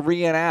went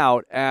 3 and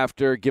out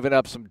after giving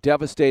up some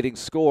devastating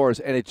scores,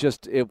 and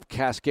it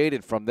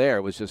cascaded from there.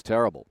 It was just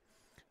terrible.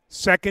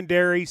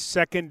 Secondary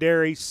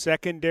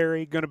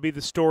going to be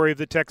the story of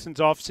the Texans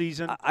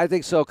offseason? I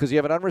think so, because you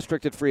have an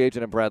unrestricted free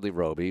agent in Bradley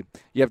Roby.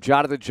 You have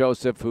Jonathan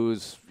Joseph,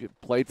 who's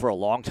played for a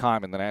long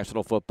time in the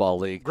National Football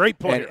League. Great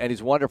player. And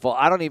he's wonderful.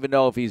 I don't even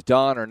know if he's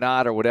done or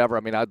not or whatever.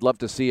 I mean, I'd love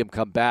to see him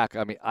come back.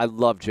 I mean, I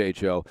love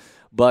J-Joe.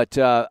 But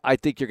I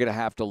think you're going to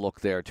have to look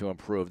there to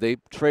improve. They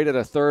traded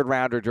a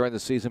third-rounder during the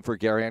season for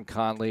Garyon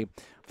Conley,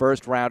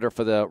 first-rounder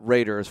for the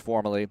Raiders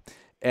formerly.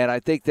 And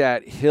I think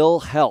that he'll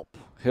help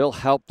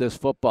this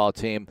football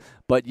team,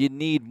 but you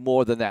need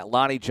more than that.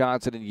 Lonnie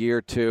Johnson in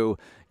year 2,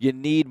 you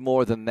need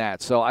more than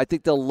that. So I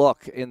think they'll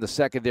look in the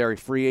secondary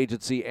free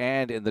agency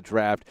and in the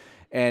draft,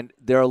 and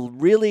they're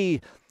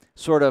really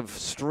sort of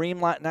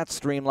not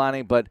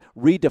streamlining, but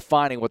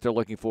redefining what they're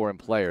looking for in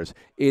players.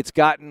 It's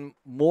gotten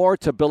more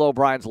to Bill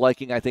O'Brien's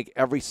liking, I think,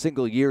 every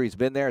single year he's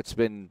been there. It's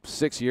been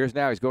 6 years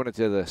now. He's going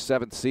into the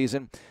 7th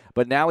season.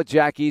 But now with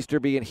Jack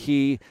Easterby and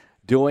he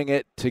doing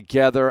it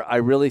together, I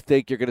really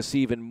think you're going to see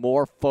even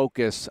more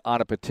focus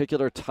on a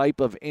particular type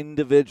of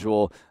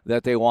individual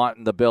that they want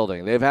in the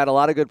building. They've had a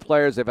lot of good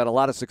players. They've had a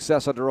lot of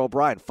success under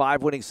O'Brien.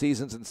 5 winning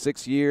seasons in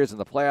 6 years and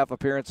the playoff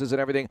appearances and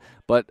everything.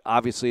 But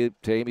obviously,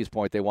 to Amy's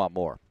point, they want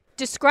more.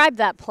 Describe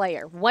that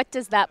player. What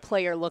does that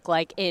player look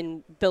like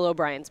in Bill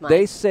O'Brien's mind?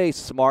 They say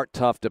smart,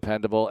 tough,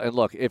 dependable. And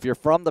look, if you're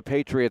from the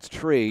Patriots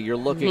tree, you're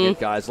looking at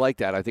guys like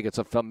that. I think it's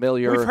a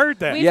familiar. We've heard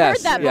that. We've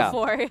heard that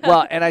before.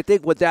 Well, and I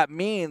think what that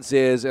means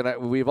is,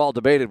 and we've all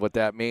debated what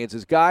that means,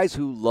 is guys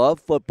who love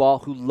football,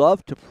 who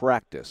love to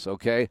practice,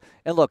 okay?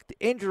 And look, the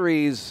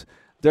injuries,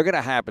 they're going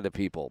to happen to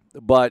people.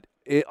 But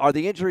are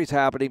the injuries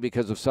happening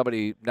because of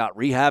somebody not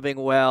rehabbing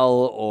well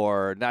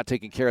or not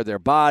taking care of their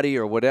body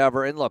or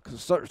whatever? And look,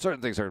 certain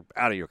things are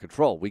out of your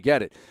control. We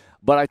get it.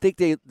 But I think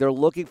they're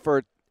looking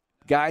for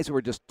guys who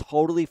are just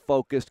totally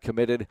focused,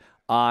 committed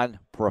on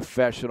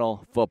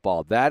professional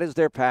football. That is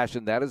their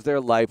passion. That is their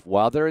life.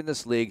 While they're in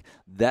this league,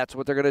 that's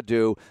what they're going to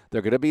do.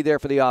 They're going to be there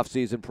for the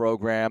offseason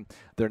program.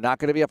 They're not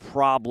going to be a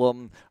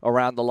problem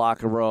around the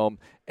locker room.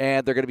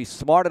 And they're going to be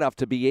smart enough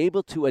to be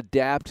able to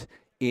adapt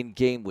in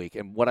game week.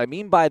 And what I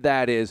mean by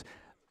that is,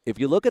 if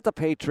you look at the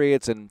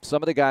Patriots and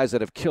some of the guys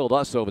that have killed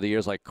us over the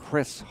years, like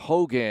Chris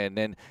Hogan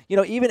and,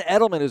 even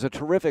Edelman is a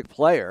terrific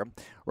player,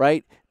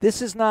 right?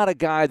 This is not a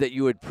guy that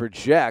you would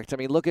project. I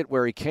mean, look at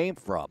where he came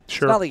from.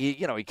 Sure. It's not like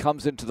he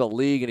comes into the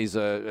league and he's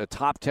a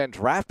top 10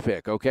 draft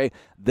pick, okay?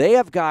 They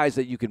have guys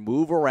that you can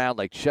move around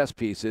like chess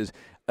pieces,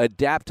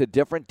 adapt to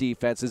different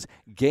defenses,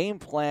 game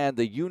plan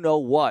the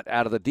you-know-what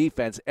out of the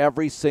defense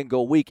every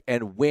single week,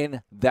 and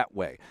win that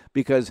way.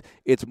 Because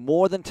it's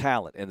more than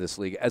talent in this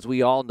league, as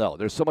we all know.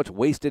 There's so much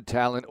wasted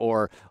talent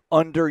or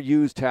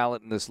underused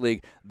talent in this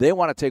league. They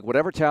want to take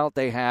whatever talent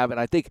they have, and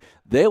I think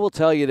they will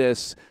tell you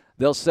this.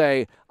 They'll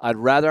say, I'd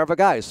rather have a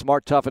guy who's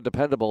smart, tough, and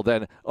dependable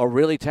than a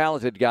really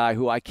talented guy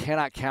who I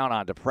cannot count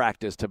on to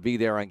practice to be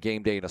there on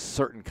game day in a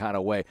certain kind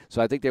of way.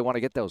 So I think they want to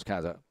get those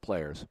kinds of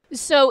players.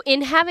 So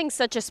in having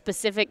such a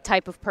specific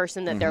type of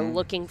person that they're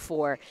looking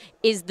for,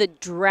 is the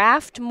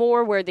draft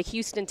more where the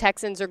Houston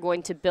Texans are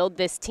going to build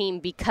this team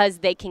because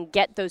they can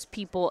get those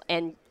people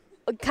and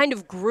kind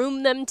of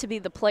groom them to be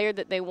the player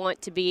that they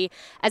want to be,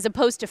 as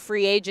opposed to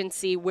free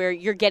agency where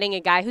you're getting a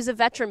guy who's a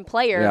veteran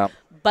player,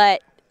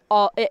 but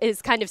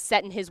is kind of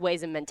set in his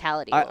ways and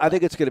mentality. I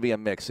think it's going to be a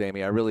mix,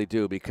 Amy. I really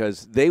do,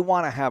 because they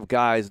want to have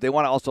guys. They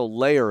want to also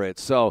layer it.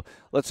 So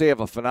let's say you have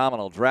a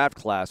phenomenal draft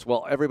class.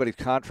 Well, everybody's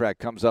contract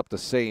comes up the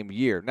same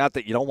year. Not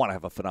that you don't want to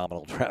have a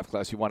phenomenal draft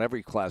class. You want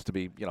every class to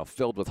be,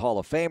 filled with Hall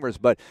of Famers.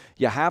 But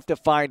you have to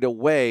find a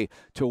way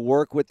to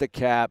work with the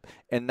cap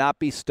and not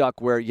be stuck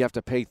where you have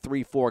to pay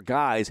 3-4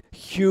 guys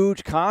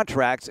huge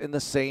contracts in the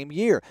same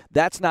year.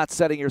 That's not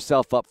setting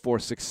yourself up for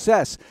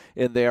success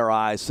in their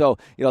eyes. So,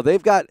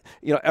 they've got,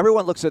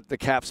 everyone looks at the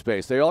cap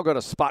space. They all go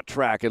to Spot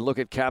Track and look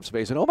at cap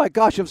space and, oh my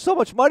gosh, you have so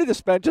much money to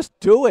spend. Just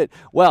do it.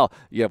 Well,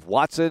 you have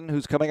Watson,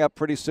 who's coming up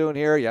pretty soon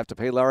here. You have to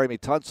pay Laramie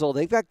Tunsil.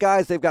 They've got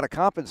guys they've got to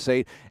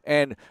compensate.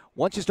 And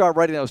once you start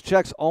writing those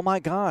checks, oh my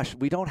gosh,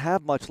 we don't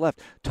have much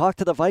left. Talk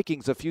to the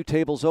Vikings a few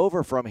tables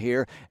over from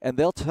here, and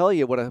they'll tell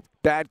you what a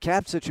bad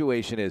cap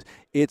situation is.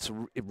 It's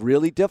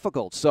really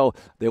difficult. So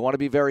they want to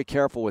be very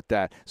careful with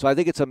that. So I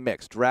think it's a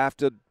mix.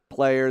 Drafted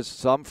players,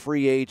 some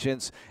free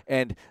agents,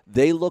 and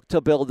they look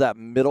to build that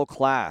middle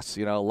class.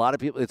 A lot of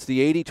people, it's the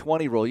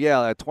 80-20 rule.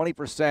 Yeah, that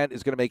 20%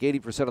 is going to make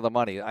 80% of the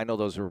money. I know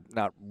those are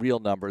not real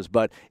numbers,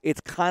 but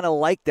it's kind of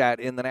like that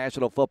in the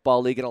National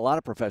Football League and a lot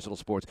of professional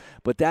sports.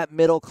 But that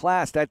middle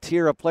class, that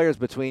tier of players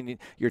between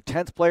your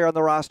 10th player on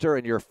the roster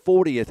and your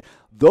 40th,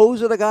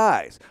 those are the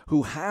guys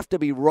who have to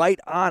be right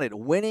on it,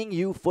 winning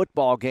you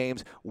football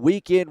games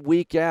week in,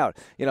 week out.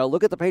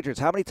 Look at the Patriots.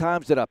 How many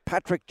times did a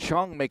Patrick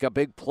Chung make a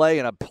big play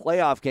in a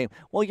playoff game?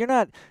 Well, you're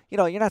not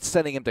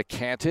sending him to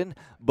Canton,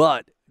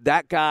 but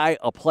that guy,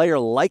 a player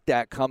like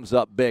that, comes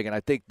up big, and I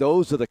think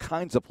those are the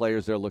kinds of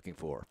players they're looking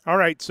for. All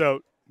right,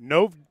 so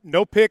no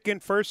pick in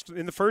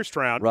the first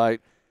round.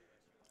 Right.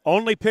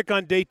 Only pick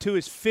on day 2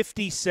 is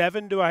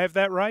 57. Do I have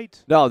that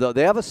right? No,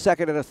 they have a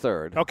second and a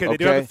third. Okay, they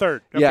do have a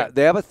third. Okay. Yeah,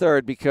 they have a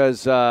third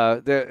because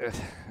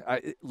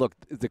look,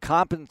 the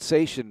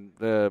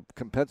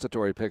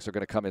compensatory picks are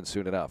going to come in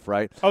soon enough,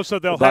 right? Oh, so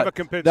they'll have a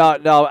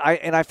compensatory. No,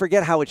 I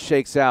forget how it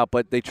shakes out,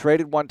 but they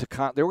traded one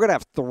to they were going to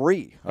have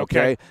 3,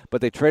 okay? But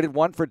they traded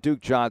one for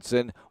Duke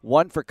Johnson,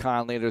 one for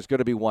Conley, and there's going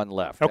to be one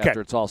left after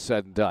it's all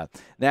said and done.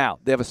 Now,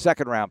 they have a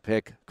second-round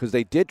pick because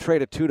they did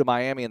trade a 2 to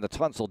Miami in the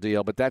Tunsil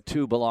deal, but that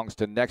 2 belongs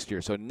to next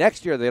year. So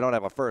next year they don't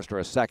have a first or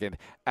a second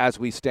as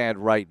we stand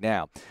right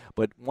now.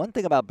 But one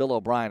thing about Bill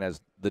O'Brien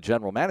as the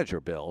general manager,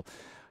 Bill,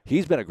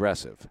 he's been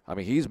aggressive. I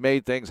mean, he's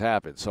made things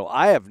happen. So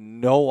I have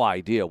no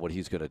idea what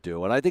he's going to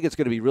do. And I think it's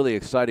going to be really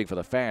exciting for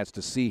the fans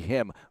to see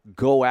him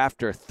go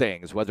after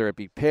things, whether it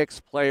be picks,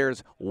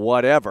 players,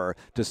 whatever,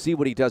 to see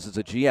what he does as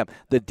a GM.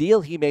 The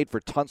deal he made for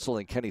Tunsil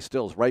and Kenny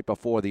Stills right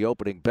before the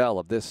opening bell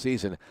of this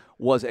season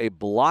was a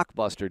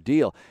blockbuster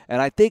deal.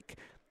 And I think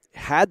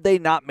had they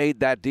not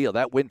made that deal,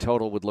 that win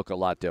total would look a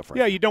lot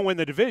different. Yeah, you don't win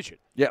the division.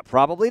 Yeah,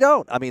 probably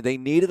don't. I mean, they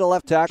needed a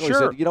left tackle. Sure.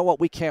 He said, you know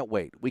what, we can't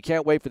wait. We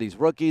can't wait for these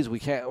rookies.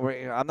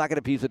 I'm not going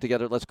to piece it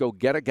together. Let's go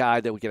get a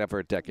guy that we can have for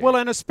a decade. Well,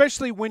 and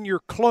especially when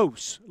you're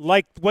close,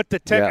 like what the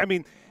tech. I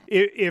mean,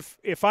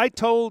 if I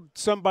told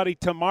somebody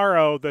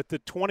tomorrow that the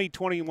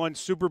 2021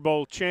 Super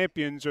Bowl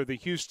champions are the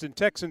Houston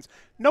Texans,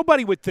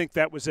 nobody would think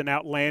that was an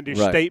outlandish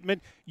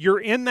statement. You're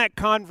in that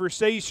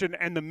conversation,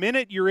 and the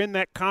minute you're in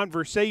that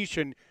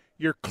conversation,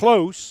 you're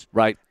close.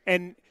 Right.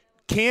 And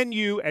can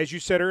you, as you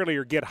said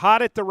earlier, get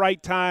hot at the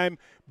right time?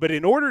 But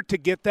in order to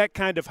get that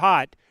kind of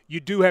hot,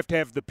 you do have to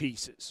have the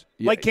pieces,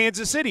 like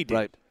Kansas City did.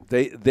 Right.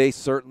 They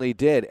certainly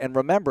did. And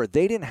remember,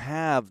 they didn't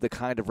have the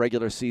kind of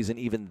regular season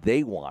even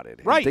they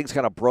wanted. Right. And things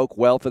kind of broke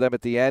well for them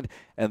at the end,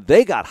 and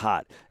they got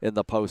hot in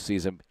the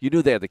postseason. You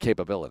knew they had the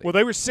capability. Well,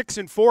 they were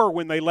 6-4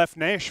 when they left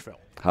Nashville.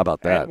 How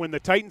about that? And when the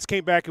Titans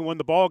came back and won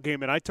the ball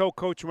game, and I told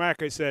Coach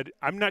Mack, I said,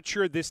 I'm not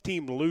sure this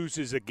team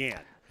loses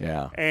again.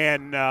 Yeah.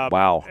 And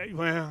wow.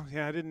 Well,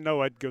 yeah, I didn't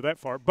know I'd go that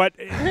far, but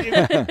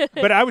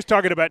but I was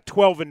talking about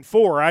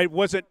 12-4. I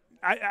wasn't.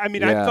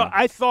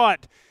 I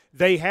thought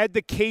they had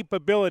the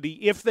capability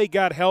if they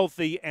got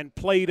healthy and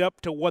played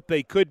up to what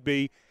they could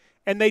be,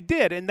 and they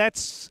did, and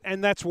that's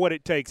what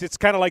it takes. It's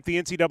kind of like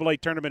the NCAA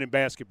tournament in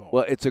basketball.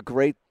 Well, it's a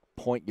great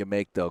point you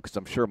make, though, because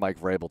I'm sure Mike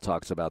Vrabel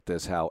talks about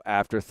this, how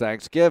after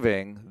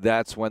Thanksgiving,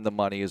 that's when the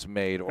money is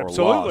made or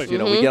lost. You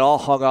know, we get all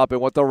hung up in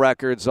what the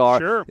records are.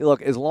 Sure.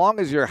 Look, as long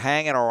as you're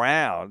hanging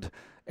around,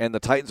 and the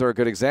Titans are a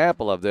good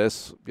example of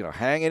this,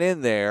 hanging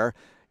in there,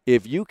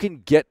 if you can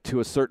get to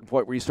a certain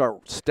point where you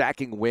start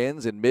stacking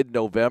wins in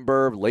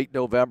mid-November, late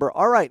November,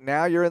 all right,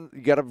 now you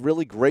got a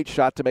really great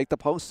shot to make the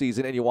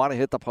postseason, and you want to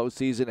hit the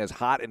postseason as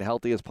hot and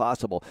healthy as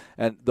possible.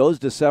 And those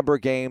December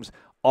games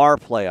are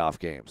playoff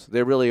games.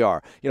 They really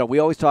are.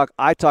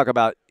 I talk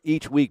about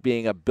each week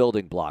being a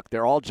building block.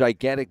 They're all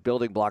gigantic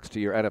building blocks to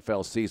your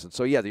NFL season.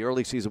 So, yeah, the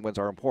early season wins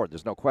are important.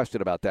 There's no question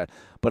about that.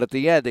 But at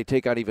the end, they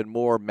take on even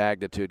more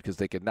magnitude because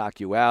they can knock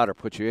you out or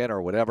put you in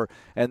or whatever.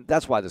 And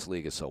that's why this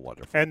league is so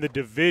wonderful. And the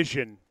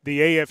division,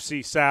 the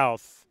AFC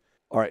South.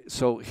 All right,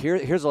 so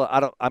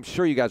I'm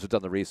sure you guys have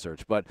done the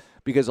research, but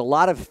because a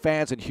lot of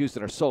fans in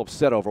Houston are so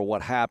upset over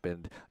what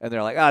happened, and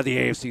they're like, the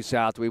AFC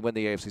South, we win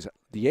the AFC South.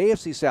 The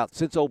AFC South,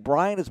 since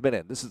O'Brien has been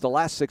in, this is the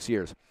last 6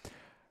 years,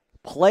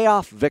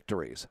 playoff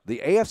victories.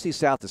 The AFC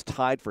South is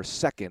tied for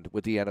second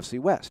with the NFC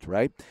West,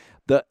 right?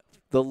 The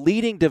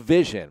leading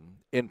division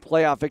in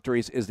playoff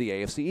victories is the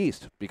AFC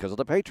East because of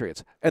the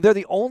Patriots. And they're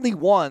the only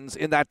ones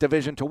in that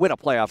division to win a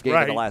playoff game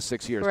in the last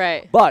 6 years.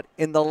 Right. But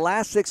in the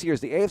last 6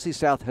 years, the AFC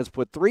South has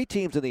put 3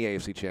 teams in the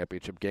AFC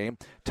Championship game,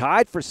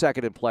 tied for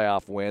second in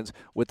playoff wins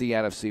with the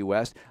NFC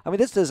West. I mean,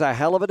 this is a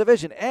hell of a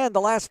division. And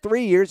the last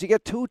 3 years, you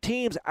get 2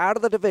 teams out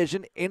of the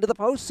division into the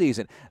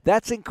postseason.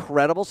 That's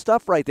incredible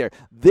stuff right there.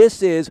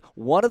 This is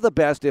one of the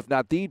best, if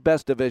not the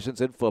best divisions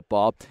in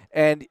football.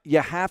 And you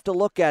have to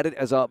look at it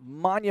as a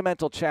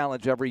monumental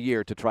challenge every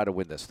year to try to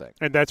win this thing.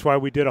 And that's why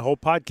we did a whole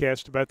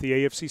podcast about the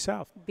AFC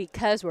South.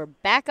 Because we're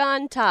back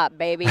on top,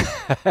 baby.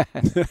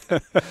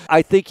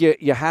 I think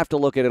you have to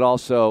look at it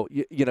also.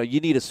 You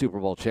need a Super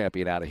Bowl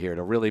champion out of here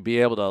to really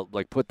be able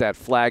to put that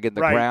flag in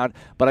the ground.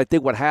 But I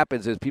think what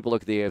happens is people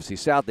look at the AFC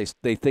South,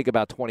 they think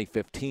about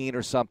 2015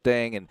 or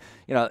something, and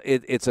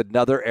it's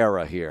another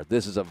era here.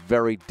 This is a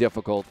very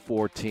difficult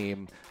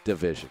 4-team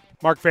division.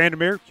 Mark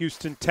Vandermeer,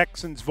 Houston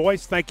Texans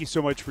voice, thank you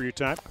so much for your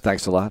time.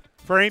 Thanks a lot.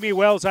 For Amy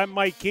Wells, I'm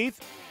Mike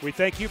Keith. We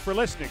thank you for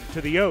listening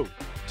to the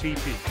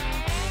OTP.